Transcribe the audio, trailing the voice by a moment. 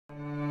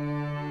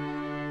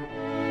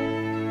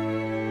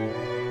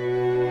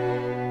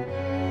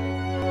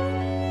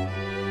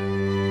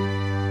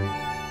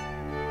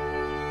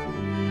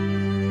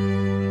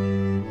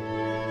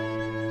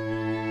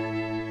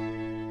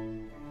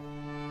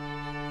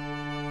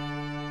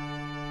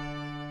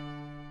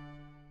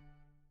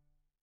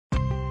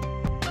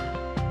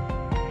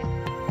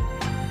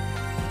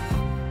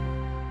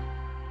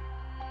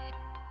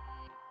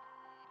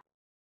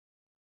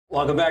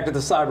Welcome back to the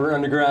Cyber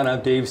Underground.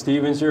 I'm Dave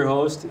Stevens, your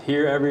host,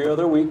 here every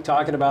other week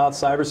talking about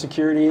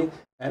cybersecurity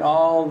and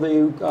all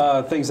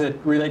the things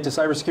that relate to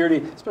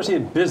cybersecurity, especially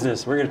in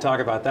business. We're going to talk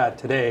about that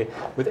today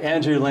with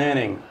Andrew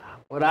Lanning.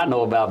 What I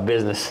know about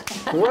business.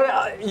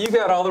 You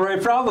got all the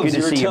right problems.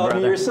 You were telling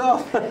me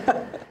yourself.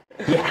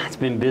 Yeah,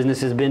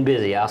 business has been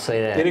busy, I'll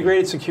say that.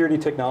 Integrated security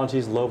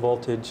technologies, low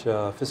voltage,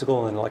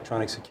 physical and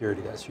electronic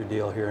security. That's your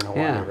deal here in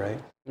Hawaii, right?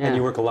 Yeah. And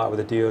you work a lot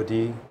with the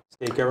DoD,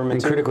 state government.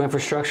 And critical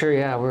infrastructure,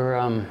 yeah, we're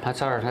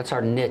that's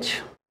our niche.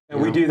 And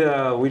we do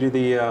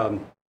the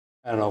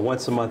I don't know,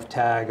 once a month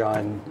tag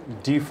on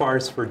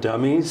DFARS for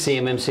Dummies.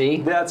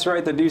 CMMC. That's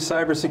right, the new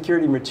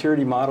cybersecurity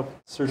maturity model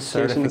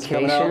certification is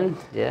coming out.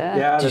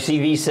 Yeah. Did you see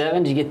V7?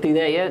 Did you get through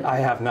that yet? I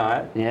have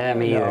not. Yeah,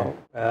 me either.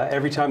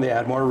 Every time they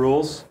add more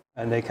rules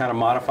and they kind of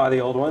modify the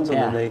old ones,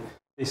 and then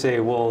they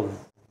say, well,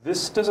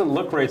 this doesn't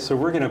look right, so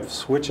we're going to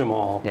switch them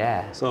all.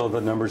 Yeah. So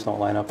the numbers don't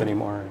line up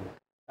anymore.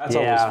 That's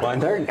always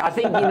fun. I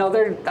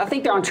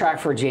think they're on track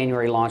for a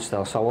January launch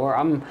though. So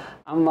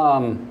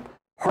I'm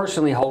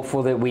personally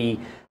hopeful that we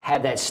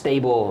have that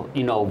stable,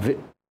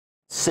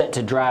 set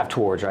to drive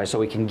towards, right? So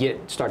we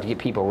can start to get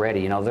people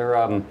ready. I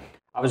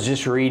was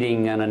just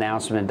reading an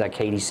announcement that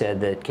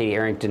Katie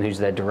Arrington, who's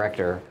the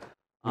director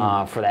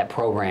for that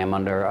program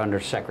under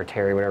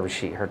secretary, whatever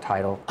her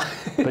title,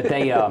 but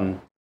they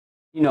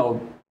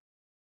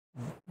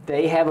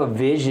they have a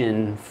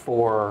vision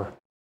for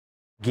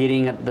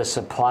getting the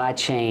supply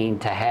chain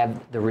to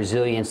have the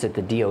resilience that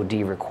the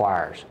DoD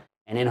requires.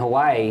 And in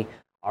Hawaii,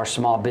 our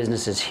small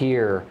businesses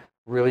here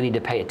really need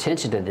to pay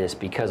attention to this,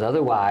 because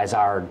otherwise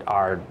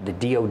the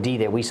DoD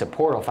that we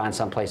support will find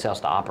someplace else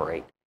to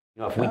operate.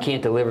 If we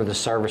can't deliver the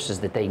services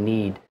that they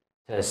need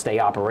to stay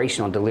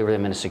operational and deliver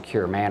them in a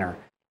secure manner.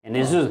 And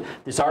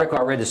this article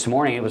I read this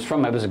morning, it was a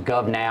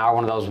GovNow,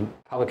 one of those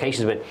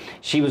publications, but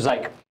she was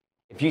like,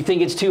 if you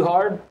think it's too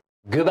hard,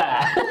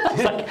 goodbye.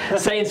 It's like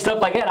saying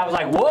stuff like that. I was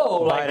like,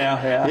 whoa. Like,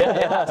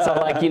 yeah.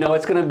 So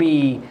it's going to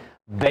be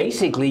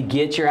basically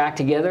get your act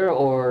together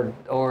or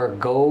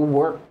go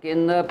work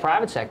in the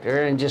private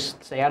sector and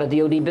just stay out of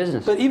DoD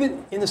business. But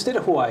even in the state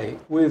of Hawaii,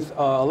 with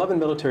 11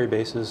 military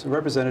bases,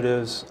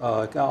 representatives,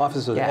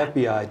 offices of the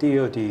FBI,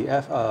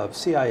 DoD,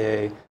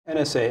 CIA,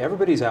 NSA,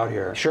 everybody's out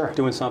here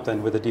doing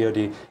something with the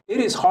DoD. It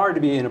is hard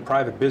to be in a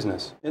private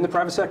business, in the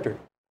private sector,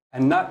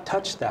 and not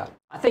touch that.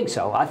 I think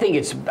so. I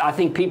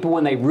think people,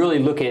 when they really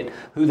look at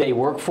who they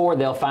work for,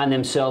 they'll find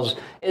themselves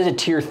as a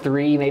tier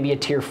 3, maybe a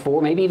tier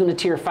 4, maybe even a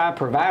tier 5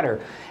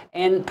 provider.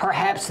 And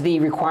perhaps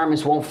the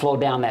requirements won't flow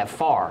down that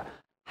far.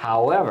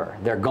 However,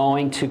 they're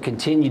going to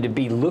continue to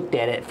be looked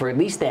at it for at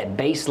least that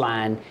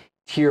baseline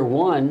tier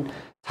 1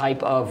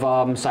 type of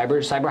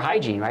cyber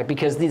hygiene, right?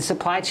 Because the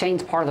supply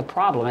chain's part of the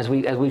problem, as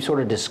we've sort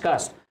of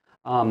discussed.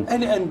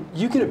 And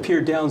you can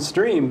appear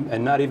downstream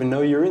and not even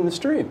know you're in the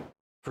stream.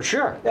 For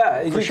sure.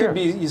 Yeah, you could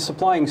be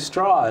supplying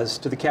straws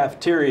to the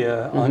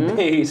cafeteria on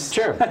base,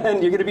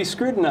 and you're going to be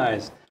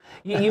scrutinized.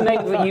 You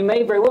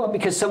may very well,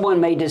 because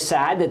someone may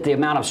decide that the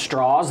amount of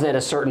straws that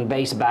a certain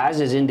base buys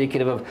is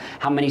indicative of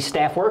how many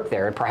staff work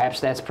there, and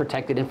perhaps that's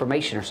protected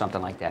information or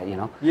something like that.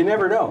 You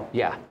never know.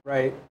 Yeah.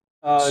 Right.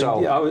 I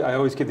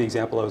always give the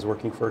example. I was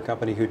working for a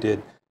company who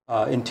did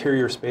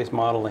interior space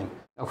modeling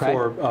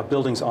for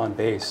buildings on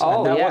base,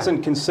 and that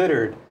wasn't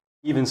considered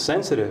even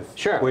sensitive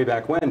way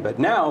back when, but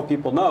now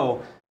people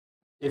know,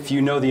 if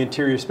you know the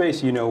interior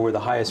space, you know where the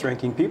highest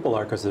ranking people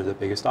are because they're the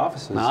biggest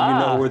offices. You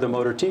know where the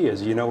motor T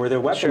is, you know where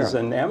their weapons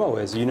and ammo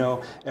is, you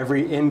know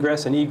every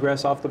ingress and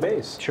egress off the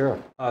base.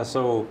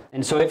 So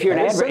if you're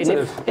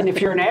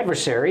if you're an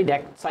adversary,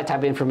 that's the type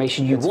of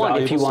information you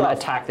want if you want to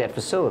attack that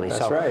facility.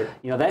 That's right.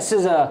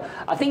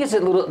 I think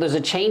there's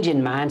a change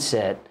in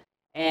mindset.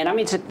 And I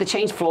mean, the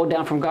change flowed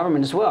down from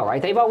government as well,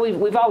 right?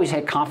 We've always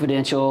had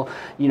confidential,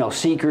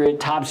 secret,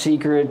 top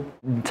secret,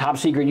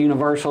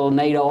 universal,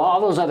 NATO,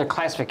 all those other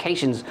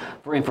classifications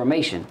for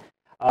information.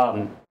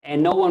 And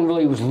no one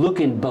really was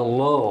looking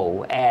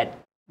below at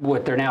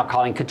what they're now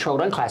calling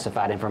controlled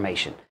unclassified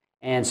information.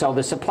 And so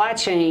the supply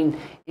chain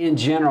in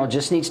general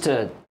just needs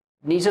a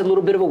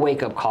little bit of a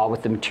wake-up call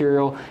with the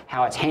material,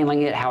 how it's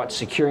handling it, how it's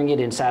securing it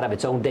inside of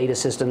its own data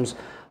systems.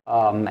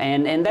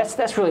 And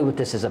that's really what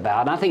this is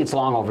about. And I think it's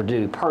long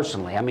overdue,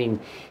 personally. I mean,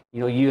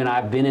 you and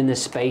I have been in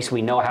this space.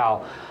 We know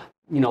how,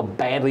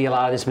 badly a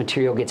lot of this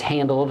material gets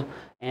handled.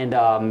 And,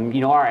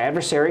 our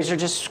adversaries are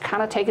just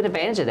kind of taking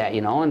advantage of that,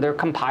 and they're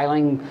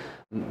compiling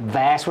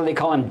vast, what do they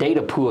call them,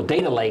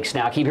 data lakes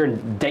now. I keep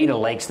hearing data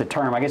lakes, the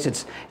term. I guess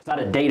it's not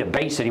a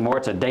database anymore.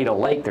 It's a data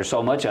lake. There's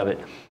so much of it.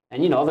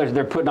 And,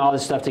 they're putting all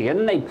this stuff together,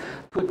 and they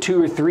put 2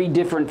 or 3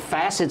 different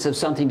facets of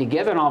something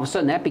together, and all of a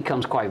sudden that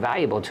becomes quite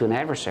valuable to an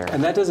adversary.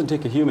 And that doesn't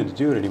take a human to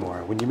do it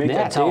anymore. When you make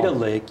that data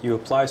lake, you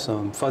apply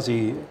some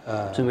fuzzy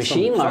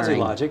machine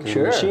logic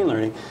and machine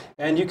learning,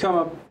 and you come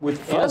up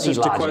with answers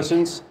to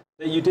questions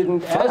that you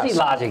didn't ask. Fuzzy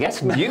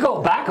logic. You go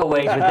back a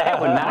ways with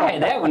that one. I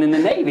had that one in the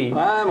Navy.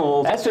 I'm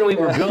old. That's when we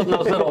were building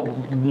those little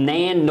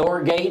NAND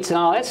NOR gates and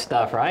all that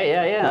stuff, right?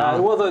 Yeah.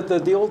 Well,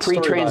 the old story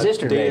about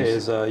data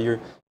days is you're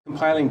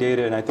compiling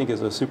data, and I think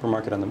as a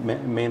supermarket on the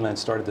mainland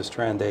started this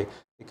trend, they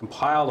They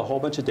compiled a whole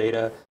bunch of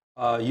data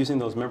using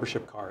those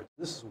membership cards.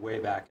 This is way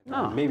back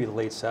in maybe the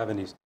late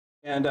 70s.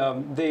 And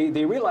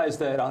they realized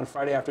that on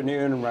Friday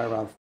afternoon, right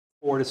around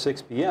 4 to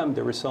 6 p.m.,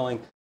 they were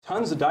selling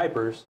tons of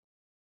diapers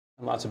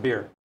and lots of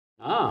beer.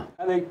 And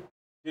they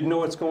didn't know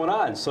what's going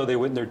on. So they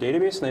went in their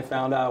database and they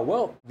found out,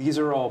 well, these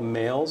are all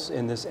males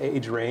in this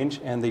age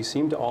range, and they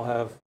seem to all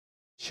have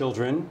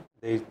children.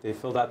 They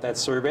filled out that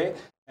survey.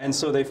 And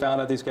so they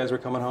found out these guys were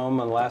coming home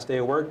on the last day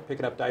of work,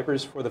 picking up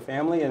diapers for the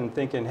family and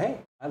thinking, hey,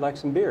 I'd like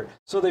some beer.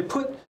 So they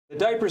put the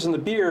diapers and the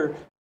beer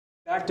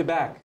back to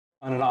back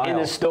on an aisle. In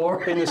the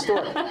store? In the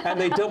store.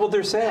 And they doubled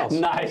their sales.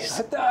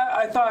 Nice.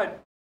 I thought,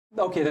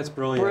 okay, that's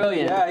brilliant.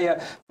 Brilliant.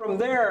 Yeah. From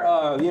there,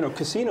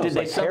 casinos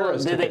like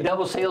Harrah's. Did they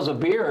double sales of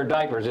beer or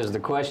diapers is the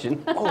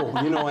question. Oh,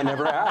 I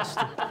never asked.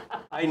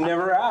 I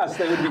never asked.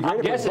 That would be great.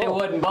 I'm guessing it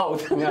wasn't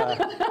both. Yeah.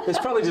 It's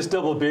probably just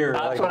double beer.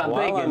 That's what I'm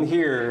thinking. I'm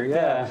here.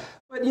 Yeah.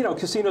 But,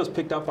 casinos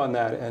picked up on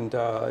that. And,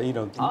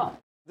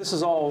 this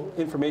is all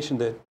information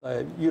that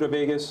you to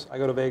Vegas, I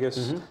go to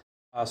Vegas.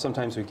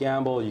 Sometimes we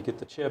gamble, you get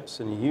the chips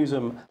and you use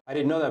them. I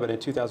didn't know that, but in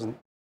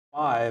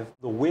 2005,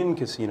 the Wynn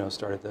Casino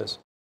started this.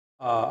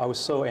 I was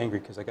so angry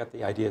because I got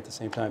the idea at the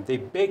same time. They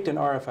baked an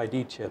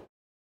RFID chip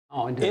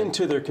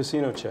into their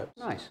casino chips.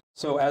 Nice.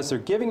 So as they're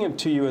giving them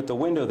to you at the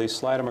window, they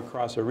slide them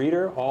across a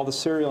reader. All the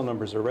serial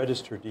numbers are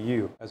registered to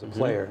you as a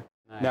player.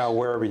 Nice. Now,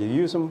 wherever you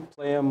use them,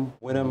 play them,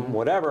 win them,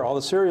 whatever, all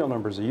the serial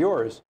numbers are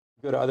yours.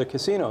 You go to other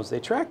casinos, they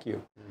track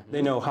you.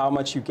 They know how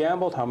much you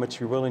gambled, how much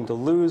you're willing to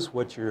lose,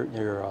 what your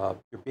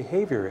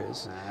behavior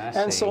is.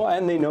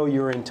 And they know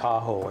you're in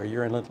Tahoe, or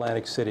you're in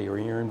Atlantic City, or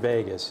you're in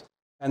Vegas.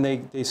 And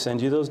they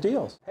send you those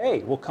deals. Hey,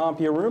 we'll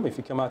comp you a room if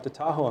you come out to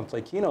Tahoe and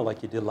play Keno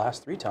like you did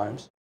last 3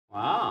 times.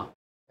 Wow.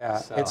 Yeah,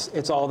 so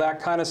it's all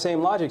that kind of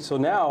same logic. So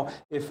now,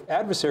 if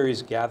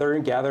adversaries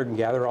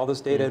gather all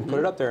this data and put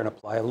it up there and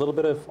apply a little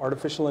bit of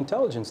artificial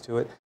intelligence to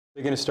it,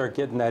 they're going to start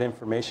getting that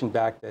information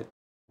back that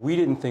we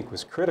didn't think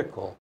was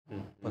critical,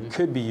 but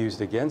could be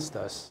used against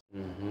us.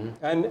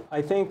 And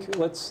I think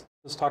let's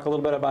talk a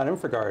little bit about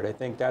InfraGard. I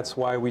think that's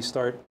why we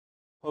start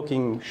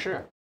poking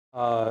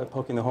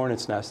the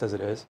hornet's nest, as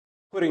it is,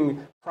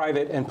 putting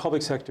private and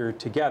public sector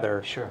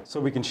together so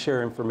we can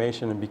share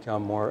information and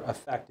become more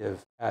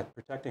effective at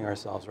protecting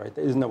ourselves, right?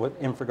 Isn't that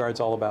what InfraGard's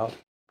all about?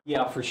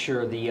 Yeah, for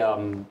sure.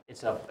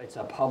 It's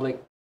a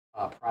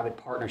public-private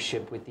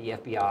partnership with the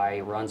FBI.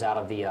 It runs out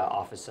of the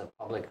Office of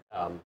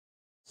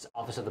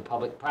the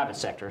Private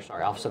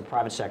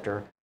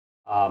Sector.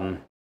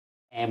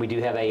 And we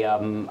do have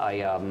an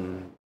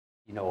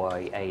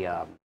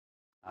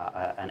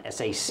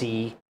SAC,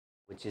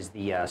 which is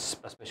the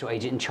special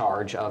agent in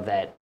charge of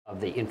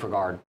the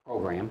InfraGard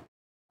program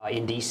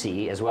in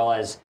DC, as well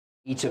as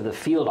each of the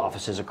field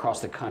offices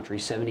across the country.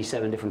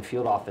 77 different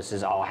field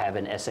offices all have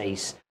an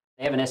SAC.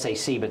 They have an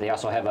SAC, but they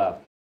also have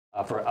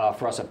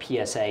for us a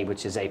PSA,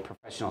 which is a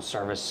professional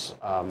service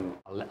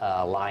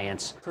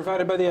alliance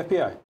provided by the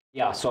FBI.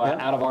 Yeah, so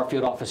out of our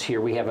field office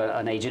here, we have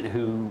an agent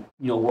who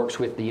works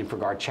with the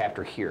InfraGard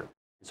chapter here.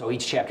 So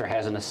each chapter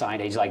has an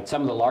assigned agent. Like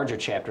some of the larger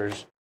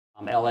chapters,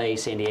 LA,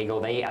 San Diego,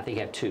 they I think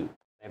have 2.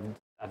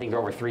 I think there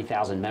are over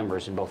 3,000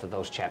 members in both of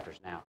those chapters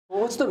now.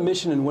 Well, what's the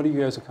mission and what do you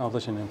guys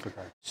accomplish in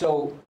InfraGard?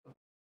 So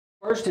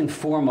first and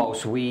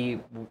foremost, I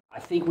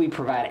think we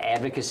provide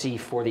advocacy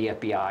for the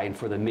FBI and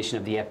for the mission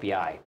of the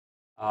FBI.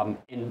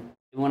 And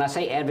when I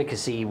say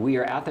advocacy, we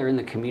are out there in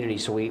the community,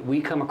 so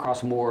we come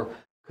across more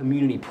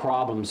community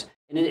problems.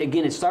 And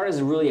again, it started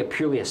as really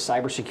purely a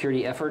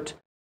cybersecurity effort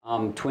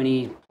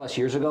 20 plus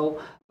years ago,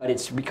 but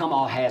it's become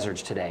all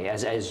hazards today.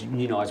 As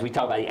we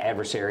talk about the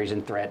adversaries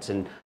and threats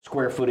and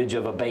square footage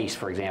of a base,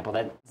 for example,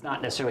 that's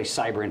not necessarily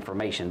cyber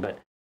information. But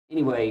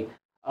anyway,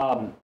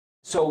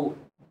 so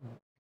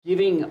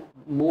giving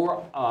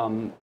more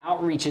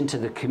outreach into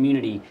the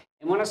community.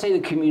 And when I say the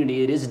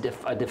community, it is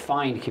a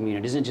defined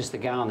community. It isn't just the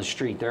guy on the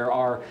street. There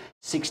are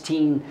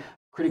 16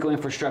 critical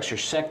infrastructure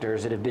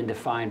sectors that have been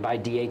defined by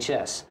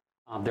DHS.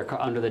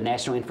 They're under the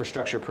National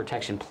Infrastructure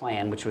Protection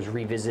Plan, which was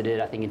revisited,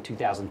 I think, in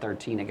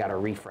 2013. It got a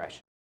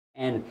refresh.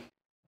 And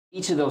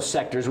each of those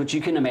sectors, which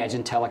you can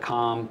imagine,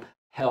 telecom,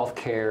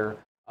 healthcare,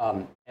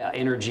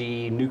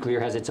 energy, nuclear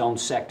has its own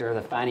sector,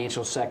 the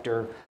financial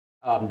sector,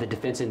 the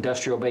defense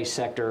industrial base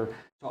sector.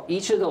 So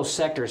each of those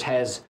sectors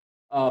has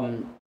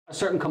a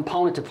certain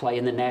component to play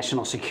in the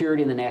national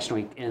security and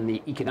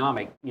the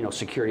economic,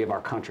 security of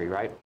our country,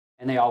 right?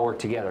 And they all work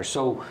together.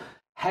 So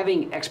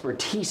having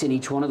expertise in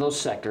each one of those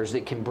sectors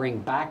that can bring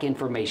back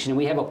information, and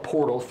we have a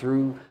portal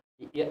through,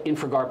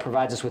 InfraGard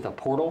provides us with a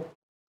portal.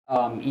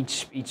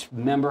 Each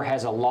member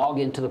has a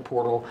login to the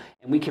portal,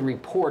 and we can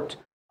report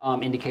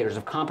indicators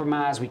of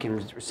compromise. We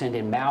can send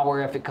in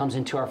malware if it comes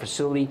into our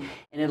facility,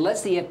 and it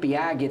lets the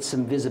FBI get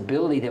some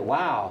visibility that,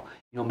 wow,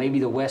 maybe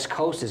the West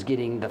Coast is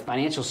getting, the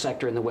financial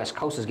sector in the West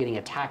Coast is getting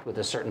attacked with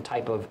a certain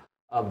type of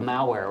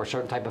malware or a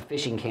certain type of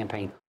phishing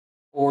campaign,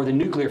 or the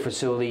nuclear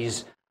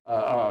facilities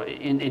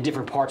in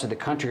different parts of the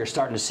country are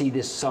starting to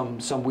see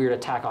some weird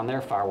attack on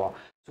their firewall.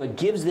 So it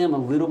gives them a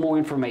little more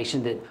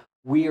information that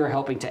we are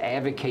helping to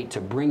advocate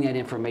to bring that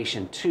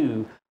information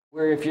to,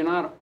 where if you're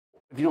not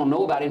if you don't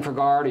know about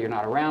InfraGard, or you're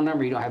not around them,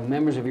 or you don't have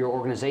members of your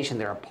organization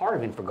that are part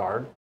of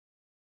InfraGard,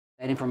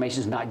 that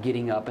information is not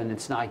getting up and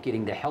it's not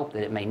getting the help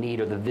that it may need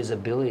or the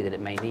visibility that it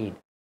may need.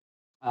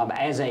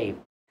 As a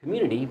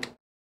community,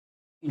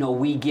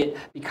 we get,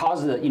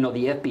 because of the, the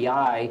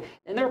FBI,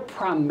 and they're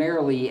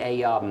primarily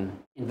a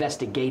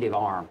investigative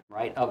arm,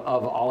 right,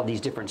 of all of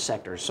these different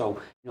sectors. So,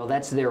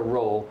 that's their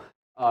role.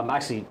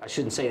 Actually, I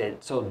shouldn't say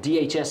that. So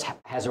DHS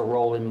has a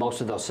role in most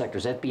of those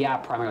sectors.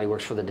 FBI primarily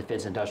works for the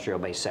defense industrial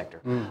base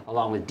sector,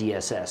 along with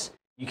DSS.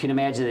 You can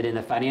imagine that in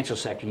the financial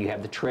sector, you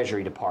have the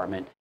Treasury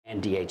Department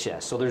and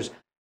DHS. So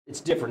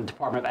it's different. The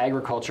Department of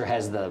Agriculture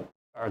has the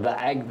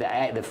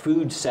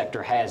food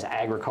sector has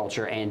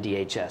agriculture and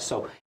DHS.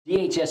 So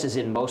DHS is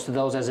in most of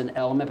those as an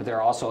element, but there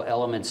are also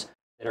elements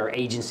that are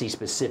agency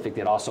specific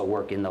that also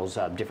work in those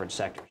different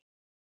sectors.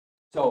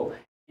 So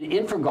in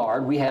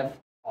InfraGard, we have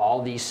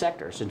all these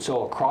sectors. And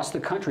so across the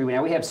country,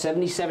 now we have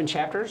 77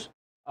 chapters,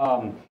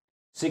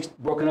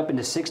 broken up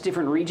into 6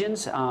 different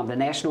regions. The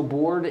national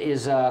board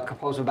is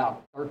composed of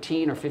about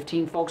 13 or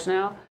 15 folks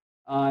now.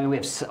 And we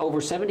have over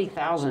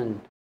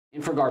 70,000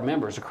 InfraGard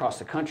members across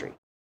the country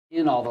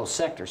in all those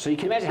sectors. So you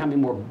can imagine how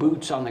many more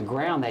boots on the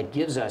ground that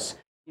gives us.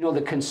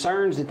 The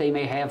concerns that they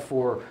may have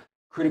for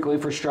critical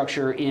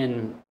infrastructure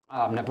in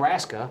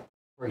Nebraska,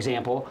 for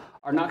example,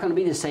 are not going to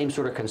be the same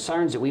sort of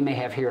concerns that we may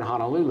have here in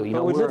Honolulu.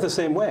 But we live the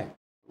same way.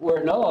 No,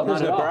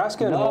 not at all.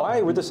 Nebraska and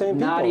Hawaii, we're the same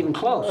people. Not even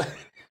close.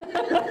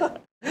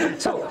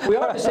 So we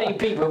are the same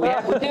people.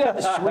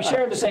 We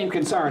share the same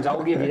concerns. I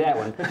will give you that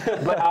one.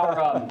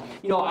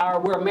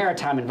 But we're a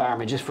maritime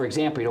environment, just for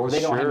example, where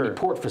they don't have any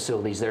port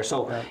facilities there.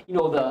 So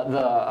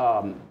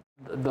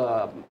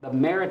the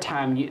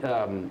maritime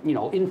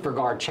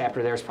InfraGard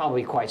chapter there is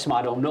probably quite small.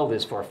 I don't know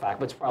this for a fact,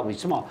 but it's probably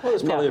small. Well,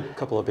 there's probably a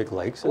couple of big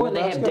lakes. Well,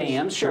 they have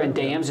dams, sure, and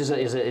dams is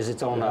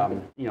its own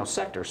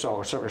sector, or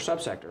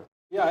subsector.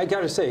 Yeah, I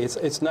got to say,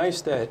 it's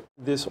nice that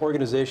this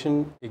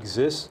organization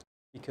exists,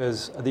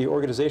 because the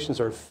organizations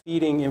are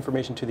feeding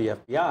information to the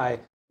FBI.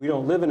 We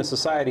don't live in a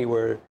society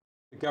where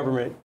the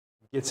government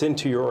gets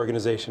into your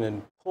organization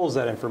and pulls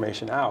that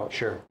information out.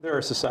 Sure. There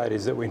are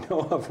societies that we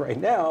know of right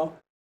now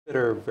that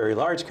are very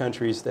large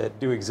countries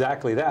that do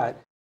exactly that.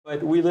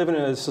 But we live in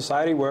a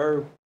society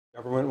where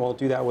government won't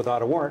do that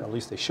without a warrant. At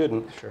least they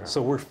shouldn't. Sure.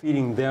 So we're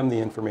feeding them the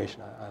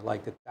information. I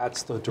like that.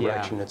 That's the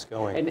direction it's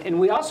going. And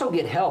we also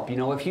get help.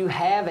 If you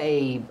have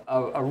a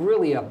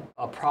really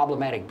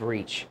problematic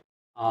breach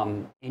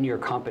in your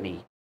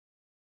company,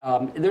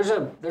 there's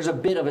a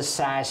bit of a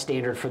size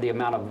standard for the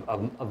amount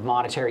of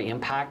monetary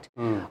impact.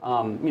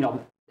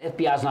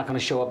 FBI is not going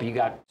to show up and you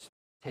got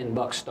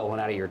 $10 stolen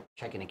out of your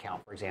checking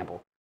account, for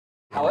example.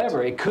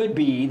 However, it could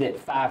be that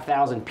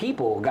 5,000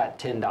 people got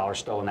 $10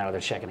 stolen out of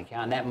their checking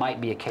account, and that might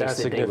be a case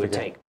that they would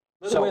take.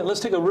 Let's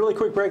take a really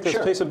quick break. Let's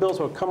pay some bills.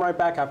 We'll come right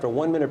back after a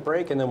 1-minute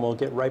break, and then we'll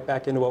get right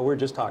back into what we were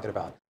just talking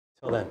about.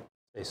 Till then,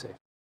 stay safe.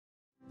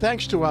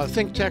 Thanks to our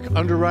ThinkTech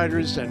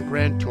underwriters and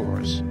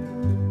grantors,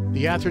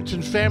 the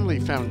Atherton Family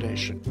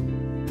Foundation,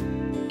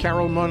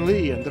 Carol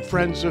Munley and the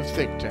Friends of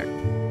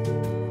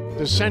ThinkTech,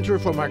 the Center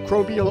for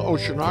Microbial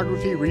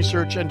Oceanography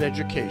Research and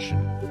Education,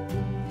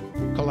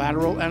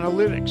 Collateral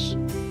Analytics,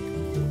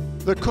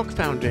 the Cook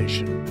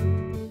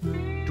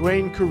Foundation,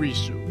 Dwayne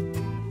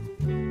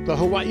Carisu, the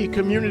Hawaii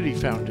Community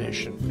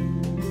Foundation,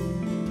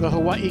 the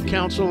Hawaii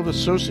Council of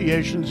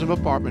Associations of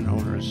Apartment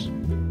Owners,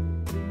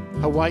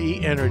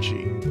 Hawaii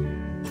Energy,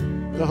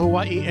 the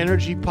Hawaii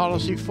Energy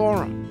Policy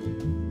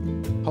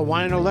Forum,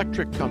 Hawaiian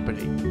Electric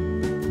Company,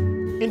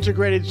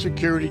 Integrated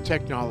Security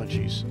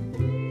Technologies,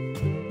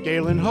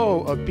 Galen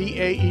Ho of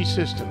BAE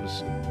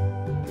Systems,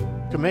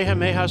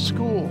 Kamehameha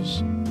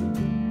Schools,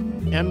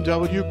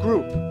 MW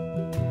Group,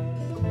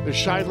 the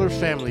Scheidler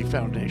Family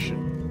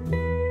Foundation,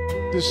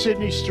 the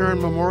Sidney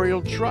Stern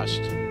Memorial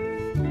Trust,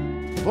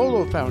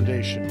 Volo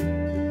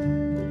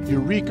Foundation,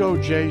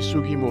 Yuriko J.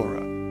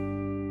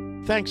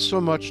 Sugimura. Thanks so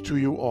much to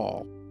you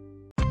all.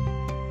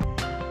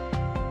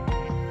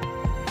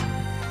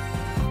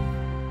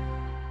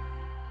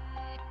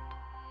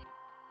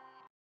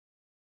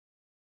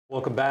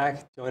 Welcome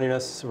back. Joining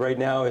us right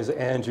now is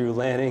Andrew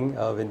Lanning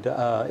of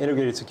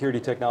Integrated Security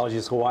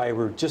Technologies Hawaii.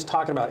 We're just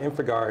talking about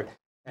InfraGard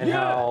and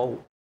how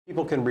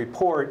people can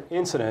report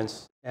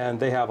incidents, and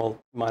they have a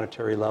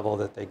monetary level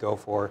that they go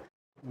for.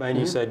 And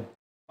you said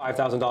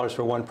 $5,000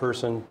 for one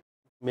person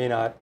may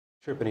not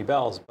trip any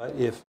bells, but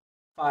if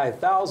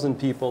 5,000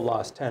 people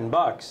lost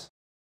 $10,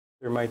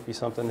 there might be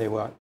something they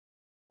want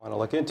to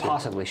look into.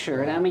 Possibly,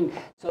 sure. And I mean,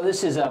 so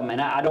this is,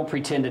 and I don't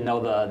pretend to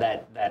know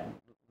that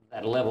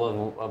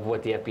level of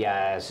what the FBI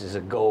has is a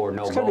go or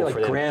no go for them. It's going to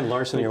be like grand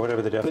larceny or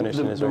whatever the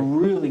definition is, right? The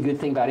really good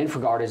thing about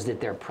InfraGard is that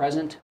they're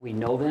present. We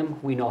know them.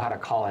 We know how to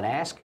call and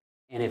ask.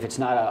 And if it's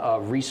not a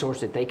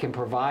resource that they can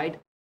provide,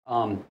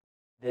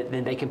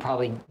 then they can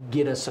probably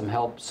get us some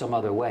help some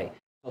other way.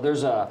 So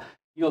there's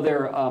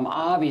they're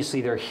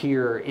obviously they're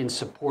here in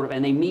support of,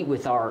 and they meet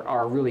with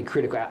our really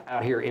critical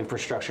out here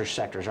infrastructure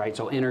sectors, right?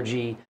 So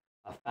energy,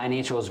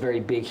 financial is very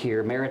big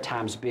here.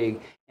 Maritime's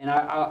big. And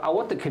I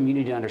want the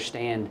community to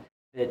understand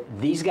that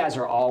these guys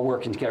are all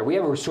working together. We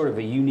have a sort of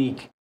a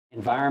unique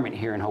environment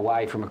here in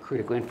Hawaii from a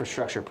critical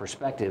infrastructure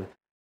perspective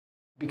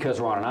because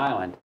we're on an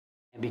island.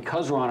 And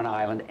because we're on an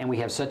island and we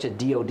have such a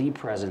DoD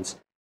presence,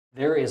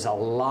 there is a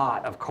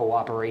lot of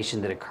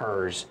cooperation that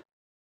occurs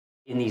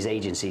in these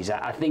agencies.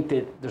 I think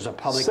that there's a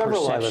public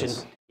perception.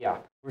 Islands. Yeah.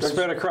 We're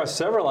spread across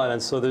several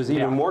islands, so there's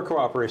even more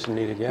cooperation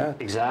needed, yeah.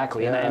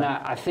 Exactly. Yeah. And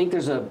I think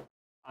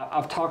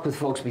I've talked with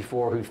folks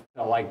before who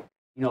felt like,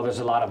 there's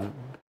a lot of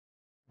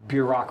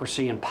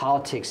bureaucracy and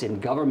politics in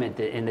government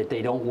and that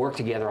they don't work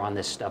together on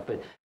this stuff.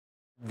 But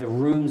the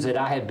rooms that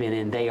I have been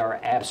in, they are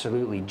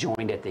absolutely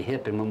joined at the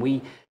hip. And when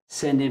we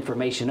send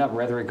information up,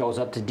 whether it goes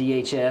up to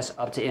DHS,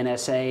 up to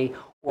NSA,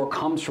 or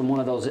comes from one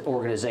of those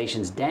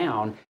organizations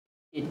down,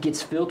 it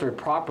gets filtered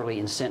properly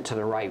and sent to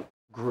the right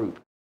group.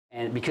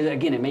 And because,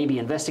 again, it may be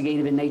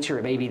investigative in nature,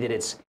 it may be that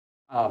it's,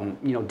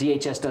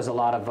 DHS does a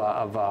lot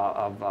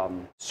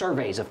of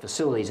surveys of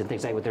facilities and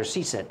things like with their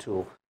CSET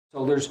tool.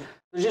 So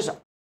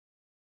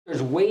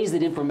there's ways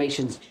that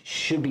information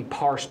should be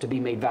parsed to be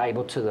made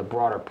valuable to the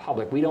broader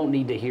public. We don't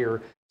need to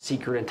hear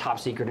secret and top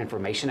secret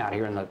information out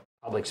here in the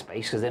public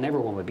space, because then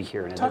everyone would be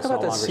hearing it. Talk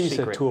about that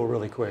CSET tool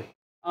really quick.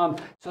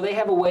 So they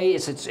have a way.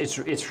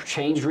 It's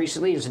changed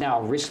recently. There's now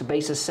a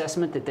risk-based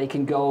assessment that they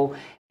can go,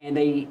 and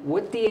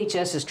what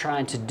DHS is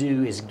trying to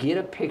do is get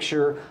a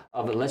picture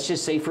of, let's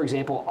just say, for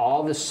example,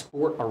 all the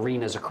sport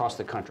arenas across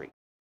the country.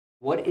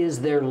 What is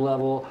their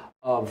level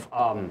of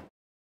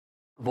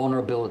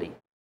vulnerability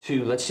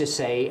to, let's just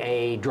say,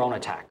 a drone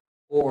attack,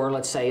 or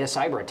let's say a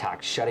cyber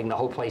attack, shutting the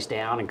whole place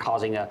down and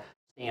causing a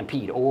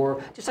stampede,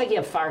 or just like you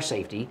have fire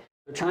safety,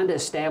 they're trying to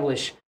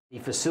establish the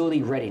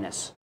facility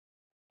readiness.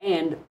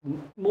 And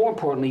more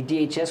importantly,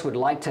 DHS would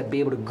like to be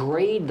able to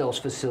grade those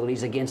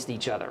facilities against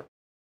each other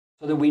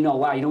so that we know,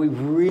 wow, we've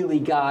really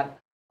got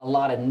a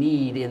lot of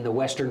need in the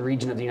western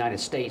region of the United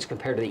States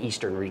compared to the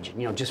eastern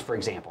region. Just for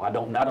example, I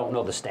don't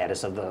know the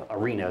status of the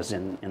arenas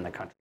in the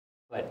country,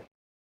 but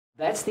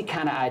that's the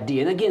kind of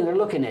idea. And again, they're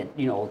looking at,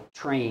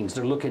 trains,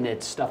 they're looking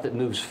at stuff that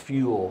moves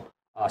fuel,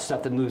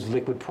 stuff that moves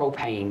liquid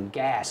propane,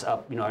 gas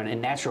up,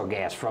 and natural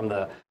gas from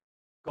the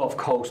Gulf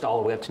Coast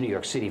all the way up to New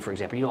York City, for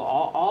example.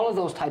 All of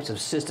those types of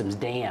systems,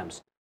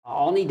 dams,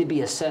 all need to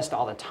be assessed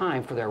all the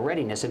time for their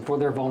readiness and for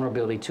their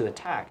vulnerability to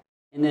attack.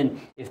 And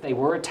then if they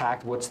were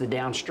attacked, what's the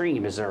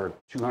downstream? Is there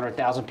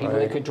 200,000 people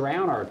that could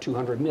drown, or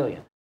 200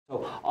 million?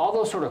 So all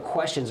those sort of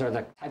questions are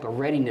the type of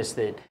readiness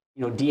that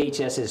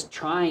DHS is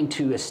trying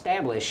to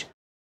establish.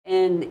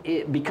 And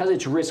because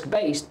it's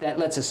risk-based, that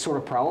lets us sort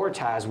of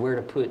prioritize where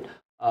to put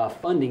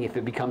funding if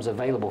it becomes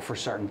available for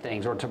certain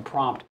things, or to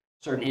prompt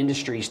certain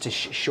industries to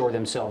shore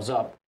themselves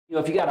up.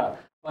 If you got a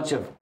bunch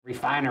of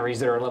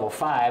refineries that are level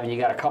 5 and you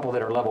got a couple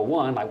that are level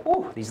 1, like,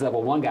 whoa, these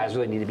level 1 guys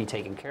really need to be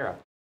taken care of.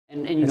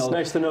 And it's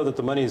nice to know that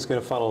the money is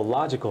going to follow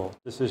logical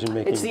decision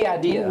making. It's the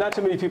idea. Not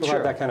too many people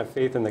have that kind of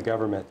faith in the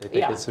government. They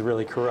think it's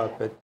really corrupt,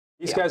 but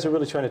these guys are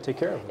really trying to take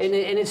care of us. And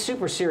it's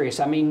super serious.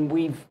 I mean,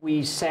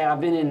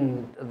 I've been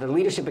in the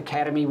Leadership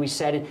Academy. We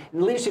sat in,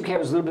 and the Leadership Academy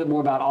was a little bit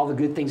more about all the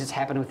good things that's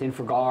happened with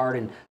InfraGard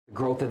and the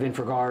growth of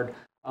InfraGard.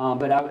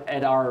 But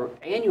at our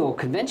annual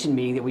convention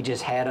meeting that we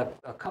just had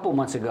a couple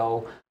months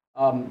ago,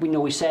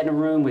 we sat in a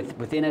room with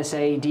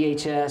NSA,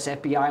 DHS,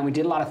 FBI, and we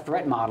did a lot of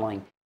threat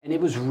modeling. And it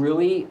was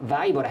really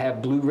valuable to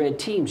have blue-red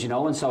teams,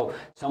 and so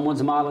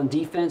someone's modeling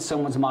defense,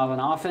 someone's modeling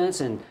offense,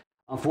 and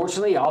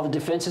unfortunately, all the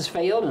defenses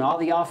failed and all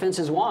the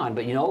offenses won.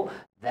 But,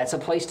 that's a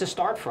place to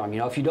start from.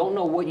 If you don't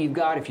know what you've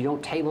got, if you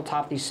don't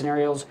tabletop these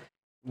scenarios,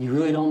 you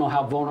really don't know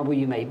how vulnerable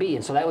you may be.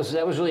 And so that was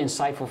really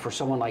insightful for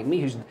someone like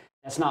me,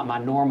 that's not my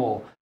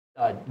normal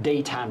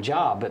daytime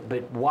job,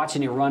 but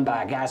watching it run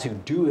by guys who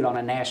do it on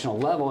a national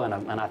level and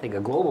I think a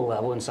global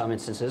level in some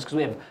instances, because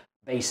we have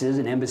bases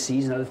and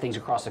embassies and other things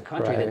across the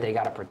country that they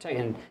got to protect,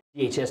 and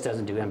DHS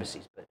doesn't do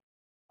embassies.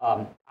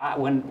 But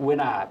when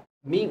I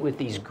meet with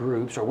these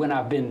groups, or when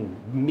I've been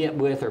met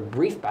with or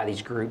briefed by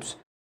these groups,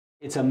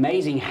 it's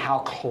amazing how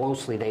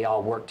closely they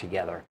all work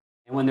together.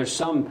 And when there's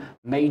some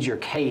major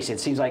case, it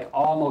seems like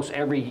almost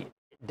every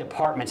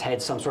department's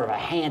had some sort of a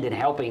hand in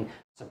helping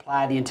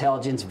supply the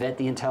intelligence, vet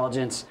the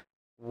intelligence,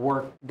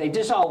 they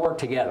just all work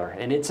together,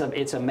 and it's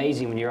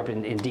amazing when you're up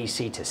in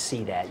DC to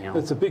see that.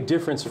 It's a big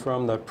difference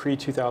from the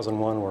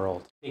pre-2001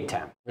 world. Big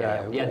time.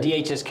 Yeah.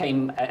 DHS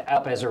came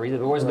up as there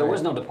was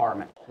no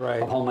Department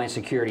of Homeland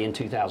Security in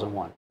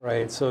 2001.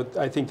 Right. So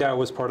I think that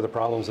was part of the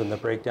problems in the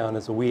breakdown,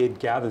 is that we had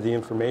gathered the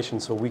information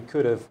so we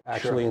could have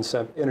actually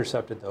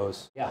intercepted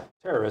those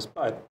terrorists,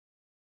 but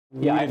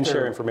we didn't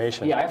share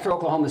information. Yeah. After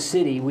Oklahoma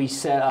City, we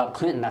set up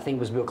Clinton. I think it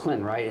was Bill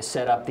Clinton, right? It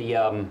set up the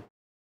I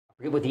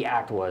forget what the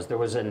act was. There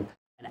was an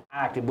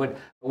act. What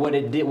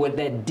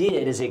that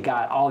did is it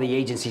got all the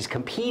agencies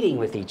competing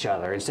with each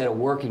other instead of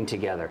working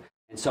together.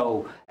 And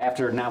so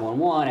after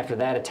 911, after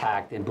that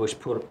attack, then Bush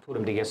put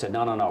them together, said,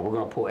 no, we're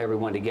going to pull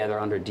everyone together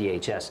under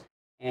DHS.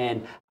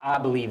 And I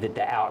believe that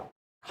the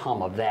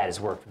outcome of that has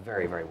worked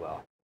very, very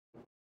well.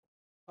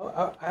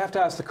 Oh, I have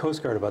to ask the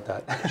Coast Guard about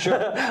that.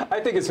 Sure.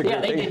 I think it's a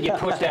good thing. Yeah, they did get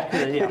pushed out.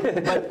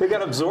 But they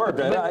got absorbed.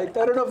 I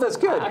don't know if that's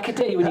good. I can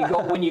tell you,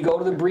 when you go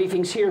to the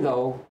briefings here,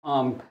 though,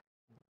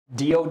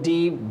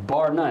 DOD,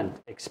 bar none,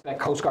 expect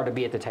Coast Guard to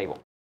be at the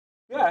table.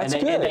 Yeah, that's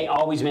good. And they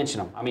always mention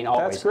them. I mean,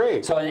 always. That's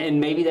great. So,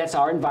 and maybe that's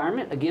our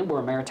environment. Again, we're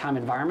a maritime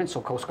environment, so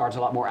Coast Guard's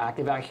a lot more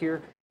active out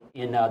here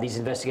in these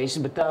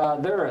investigations. But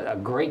they're a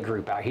great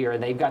group out here,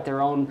 and they've got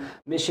their own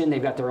mission.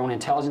 They've got their own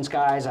intelligence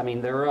guys. I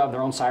mean, they're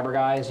their own cyber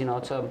guys. You know,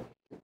 it's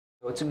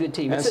a good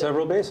team. And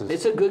several bases.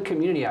 It's a good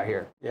community out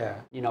here. Yeah.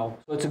 You know,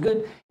 so it's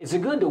a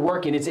good to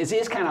work in. It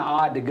is kind of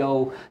odd to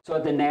go. So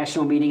at the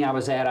national meeting I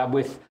was at, I'm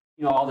with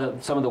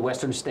some of the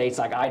western states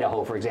like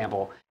Idaho, for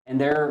example, and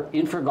their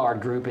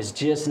InfraGard group is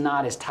just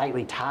not as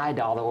tightly tied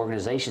to all the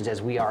organizations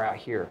as we are out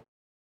here.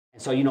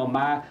 And so,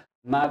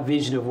 my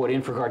vision of what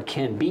InfraGard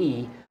can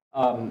be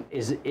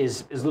is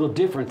a little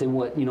different than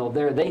what,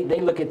 they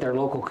look at their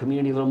local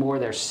community a little more,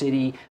 their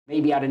city,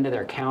 maybe out into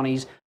their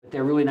counties, but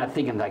they're really not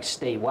thinking like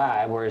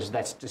statewide, whereas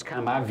that's just kind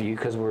of my view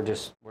because we're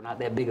not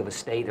that big of a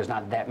state. There's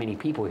not that many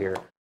people here.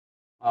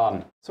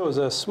 So as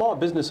a small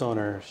business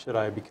owner, should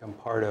I become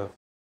part of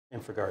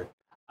InfraGard?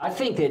 I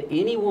think that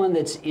anyone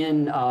that's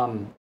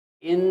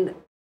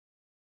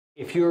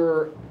if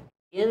you're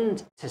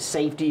into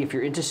safety, if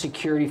you're into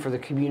security for the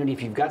community,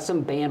 if you've got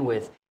some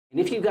bandwidth, and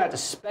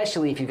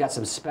especially if you've got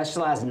some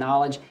specialized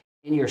knowledge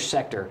in your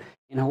sector.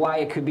 In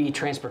Hawaii, it could be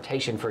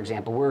transportation, for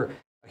example. We're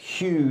a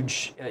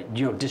huge,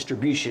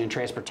 distribution and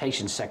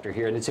transportation sector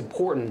here, and it's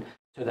important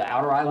to the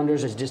outer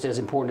islanders. It's just as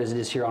important as it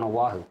is here on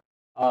Oahu.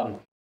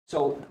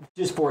 So,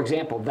 just for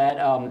example,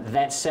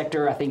 that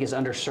sector I think is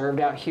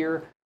underserved out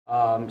here.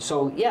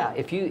 So yeah,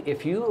 if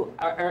you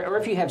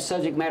have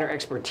subject matter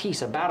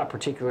expertise about a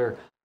particular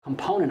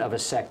component of a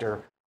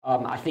sector,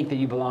 I think that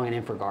you belong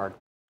in InfraGard.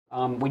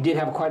 We did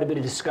have quite a bit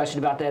of discussion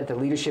about that at the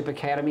Leadership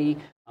Academy.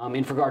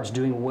 InfraGard's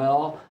doing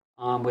well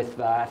with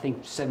I think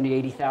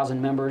 70,000,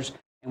 80,000 members,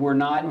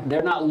 and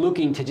they're not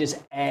looking to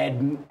just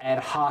ad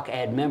hoc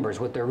members.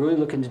 What they're really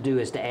looking to do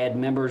is to add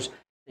members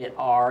that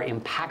are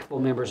impactful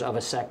members of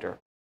a sector.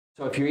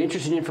 So if you're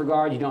interested in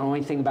InfraGard, you don't know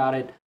anything about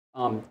it,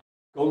 go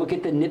look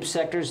at the NIP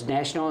sectors,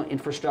 National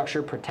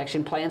Infrastructure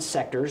Protection Plan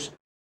sectors,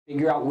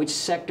 figure out which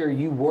sector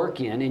you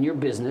work in your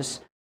business,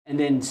 and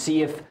then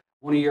see if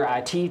one of your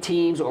IT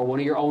teams or one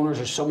of your owners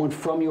or someone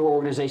from your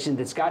organization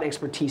that's got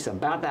expertise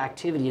about the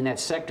activity in that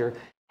sector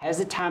has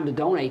the time to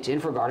donate to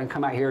InfraGard and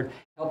come out here and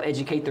help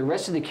educate the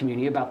rest of the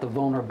community about the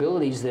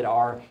vulnerabilities that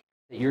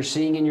you're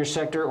seeing in your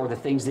sector, or the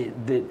things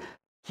that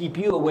keep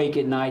you awake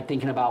at night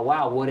thinking about,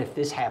 wow, what if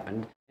this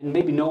happened? And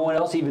maybe no one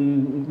else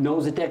even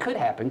knows that could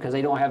happen because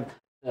they don't have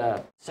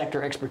the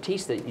sector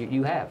expertise that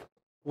you have.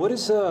 What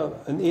is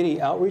any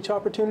outreach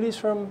opportunities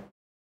from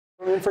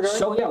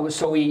InfraGard?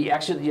 So we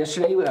actually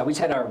yesterday we just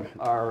had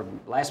our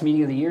last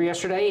meeting of the year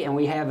yesterday, and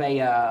we have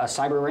a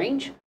cyber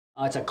range.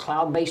 It's a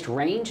cloud-based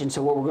range, and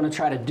so what we're going to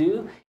try to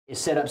do is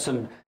set up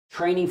some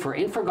training for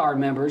InfraGard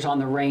members on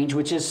the range,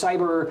 which is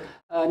cyber,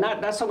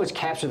 not so much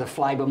capture the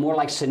flag, but more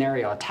like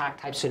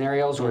attack type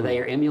scenarios where they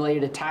are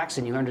emulated attacks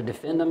and you learn to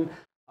defend them.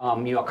 A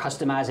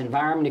customized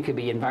environment. It could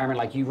be an environment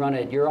like you run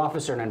at your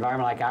office or an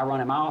environment like I run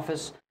at my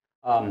office.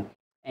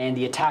 And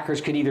the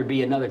attackers could either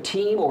be another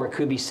team or it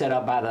could be set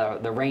up by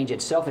the range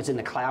itself. It's in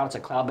the cloud. It's a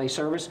cloud-based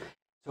service.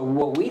 So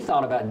what we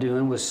thought about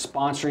doing was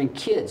sponsoring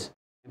kids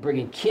and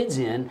bringing kids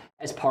in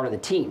as part of the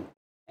team.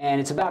 And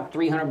it's about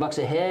 $300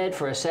 a head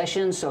for a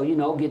session. So,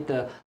 get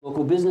the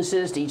local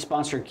businesses to each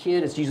sponsor a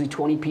kid. It's usually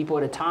 20 people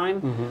at a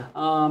time.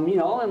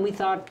 Mm-hmm. And we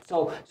thought,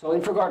 so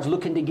InfraGard's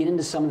looking to get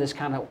into some of this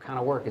kind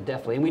of work,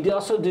 definitely. And we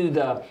also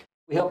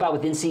we helped out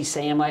with NC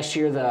SAM last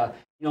year.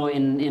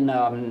 In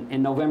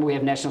November, we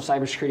have National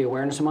Cybersecurity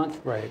Awareness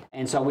Month. Right.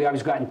 And so we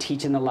always go out and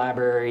teach in the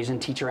libraries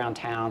and teach around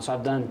town. So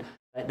I've done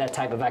that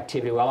type of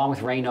activity, along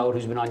with Raynaud,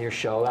 who's been on your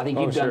show. I think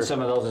you've done some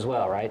of those as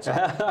well, right? So,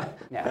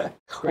 yeah,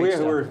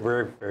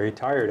 we're very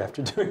tired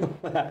after doing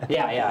that.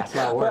 Yeah, it's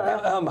a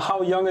lot of work.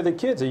 How young are the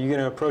kids? Are you going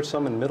to approach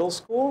some in middle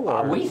school?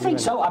 Or we think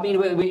so. I mean,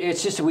 we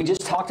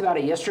just talked about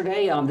it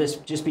yesterday. This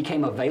just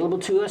became available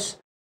to us.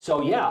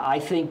 So yeah, I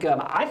think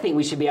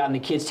we should be out in the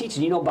kids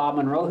teaching. Bob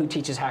Monroe, who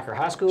teaches Hacker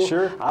High School.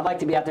 Sure. I'd like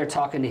to be out there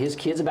talking to his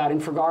kids about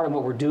InfraGard and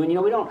what we're doing.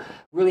 We don't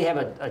really have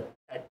a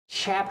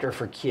chapter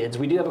for kids.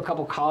 We do have a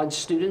couple college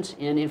students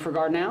in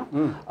InfraGard now.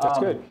 That's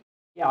good.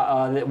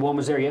 Yeah, one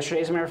was there yesterday,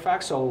 as a matter of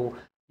fact. So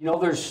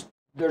there's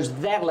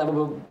that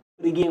level,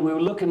 but again, we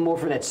were looking more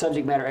for that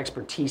subject matter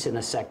expertise in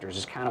the sectors.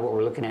 Is kind of what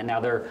we're looking at now.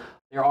 There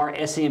are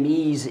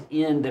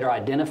SMEs that are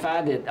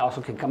identified that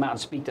also can come out and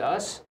speak to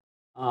us.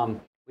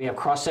 We have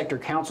cross-sector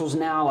councils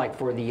now, like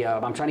for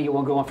I'm trying to get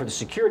one going for the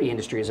security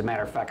industry, as a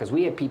matter of fact, because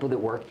we have people that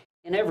work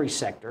in every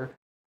sector,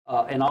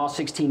 in all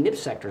 16 NIP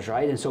sectors,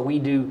 right? And so we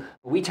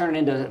turn it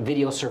into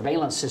video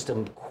surveillance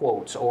system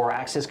quotes or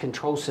access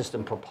control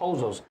system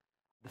proposals.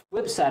 The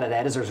flip side of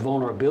that is there's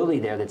vulnerability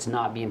there that's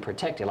not being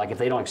protected. Like if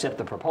they don't accept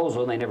the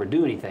proposal and they never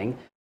do anything,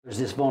 there's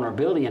this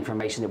vulnerability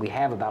information that we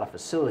have about a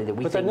facility that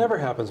we But that never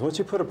happens. Once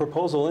you put a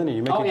proposal in and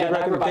you make a good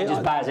recommendation. Everybody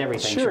just buys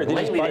everything. Sure.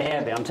 Lately they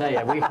have been, I'm telling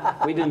you.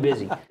 We've been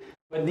busy.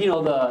 But you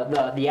know,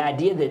 the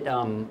idea that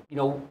you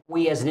know,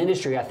 we as an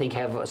industry, I think,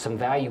 have some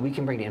value we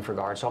can bring to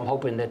InfraGard. So I'm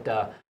hoping that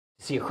to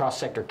see a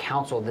cross-sector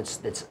council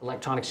that's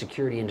electronic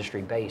security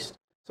industry based.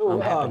 So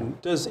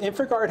does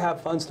InfraGard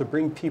have funds to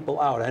bring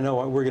people out? I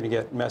know we're going to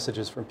get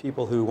messages from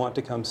people who want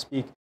to come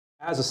speak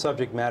as a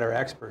subject matter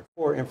expert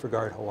for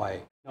InfraGard Hawaii.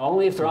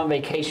 Only if they're on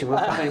vacation. We'll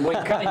come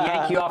and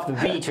yank you off the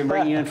beach and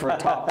bring you in for a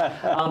talk.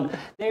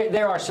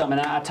 There are some,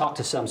 and I talked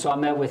to some. So I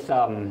met with,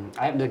 I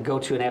happened to go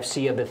to an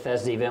FCA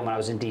Bethesda event when I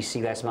was in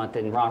D.C. last month,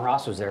 and Ron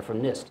Ross was there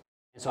from NIST.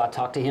 And so I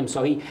talked to him.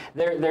 So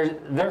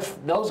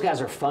those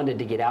guys are funded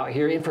to get out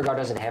here. InfraGard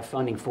doesn't have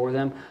funding for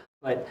them,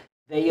 but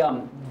they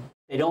don't.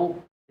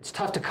 It's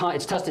tough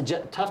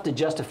to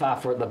justify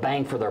for the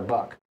bang for their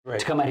buck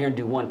to come out here and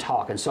do one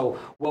talk. And so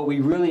what we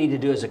really need to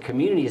do as a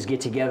community is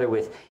get together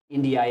with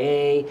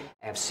NDIA,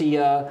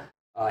 AFCEA,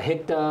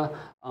 HICTA,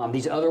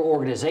 these other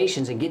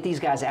organizations, and get these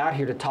guys out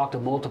here to talk to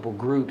multiple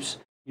groups.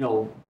 You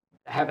know,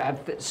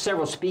 have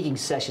several speaking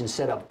sessions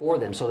set up for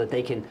them so that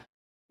they can,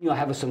 you know,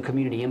 have some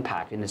community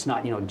impact, and it's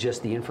not, you know,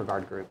 just the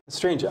InfraGard group. It's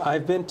strange.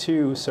 I've been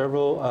to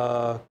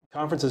several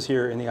conferences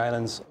here in the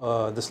islands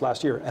this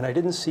last year, and I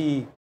didn't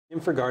see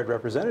InfraGard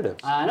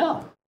representatives. I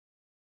know.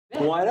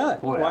 Yeah. Why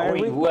not? Well,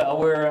 we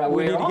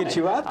need to get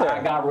you out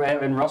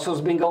there. And Russell's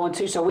been going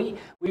too. So we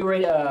were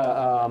at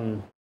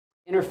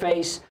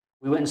Interface.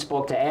 We went and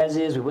spoke to As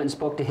Is. We went and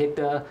spoke to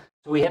HICTA.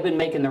 So we have been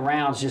making the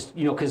rounds, just,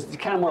 you know, because it's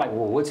kind of more like,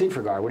 well, what's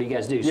InfraGard? What do you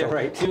guys do? So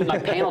doing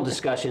like panel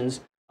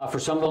discussions for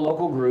some of the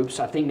local groups.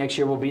 I think next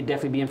year we'll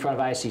definitely be in front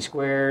of ISC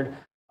Squared.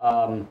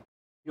 You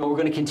know, we're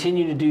going to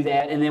continue to do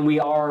that, and then we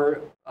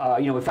are,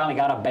 you know, we finally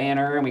got a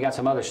banner and we got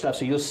some other stuff.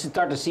 So you'll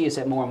start to see us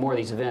at more and more of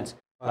these events,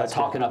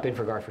 talking up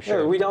InfraGard for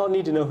sure. Yeah, we all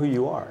need to know who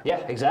you are.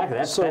 Yeah, exactly.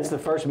 That's the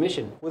first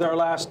mission. With our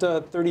last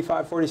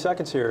 35, 40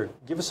 seconds here,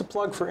 give us a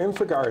plug for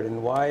InfraGard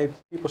and why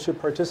people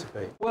should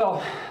participate.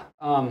 Well,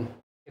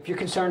 if you're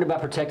concerned about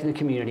protecting the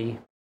community,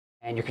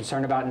 and you're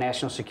concerned about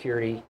national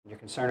security, and you're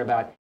concerned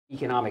about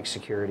economic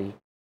security,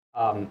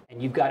 and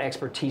you've got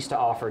expertise to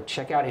offer,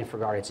 check out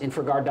InfraGard. It's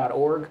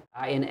infragard.org,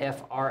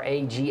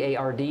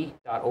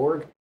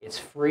 infragard.org. It's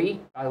free.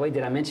 By the way,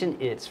 did I mention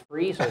it's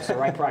free? So it's the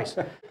right price.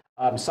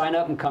 Sign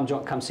up and come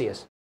see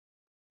us.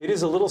 It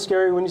is a little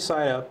scary when you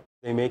sign up.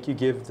 They make you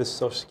give the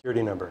Social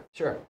Security number.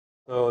 Sure.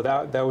 So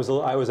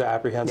I was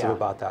apprehensive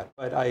about that.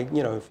 But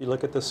you know, if you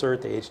look at the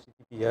cert, the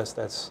HTTPS,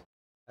 that's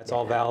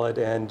all valid,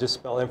 and just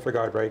spell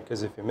InfraGard right,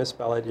 because if you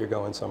misspell it, you're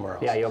going somewhere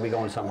else. Yeah, you'll be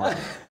going somewhere.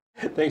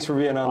 Thanks for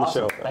being on the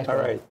show. Thanks, all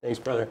right. Thanks,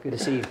 brother. Good to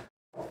see you.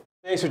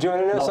 Thanks for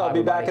joining us. I'll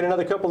be back in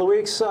another couple of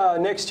weeks.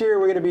 Next year,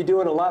 we're going to be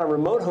doing a lot of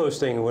remote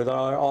hosting with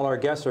all our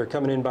guests are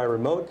coming in by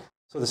remote.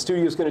 So the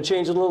studio is going to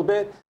change a little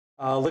bit.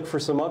 Look for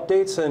some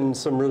updates and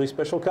some really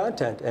special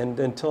content. And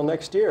until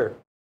next year,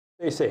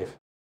 stay safe.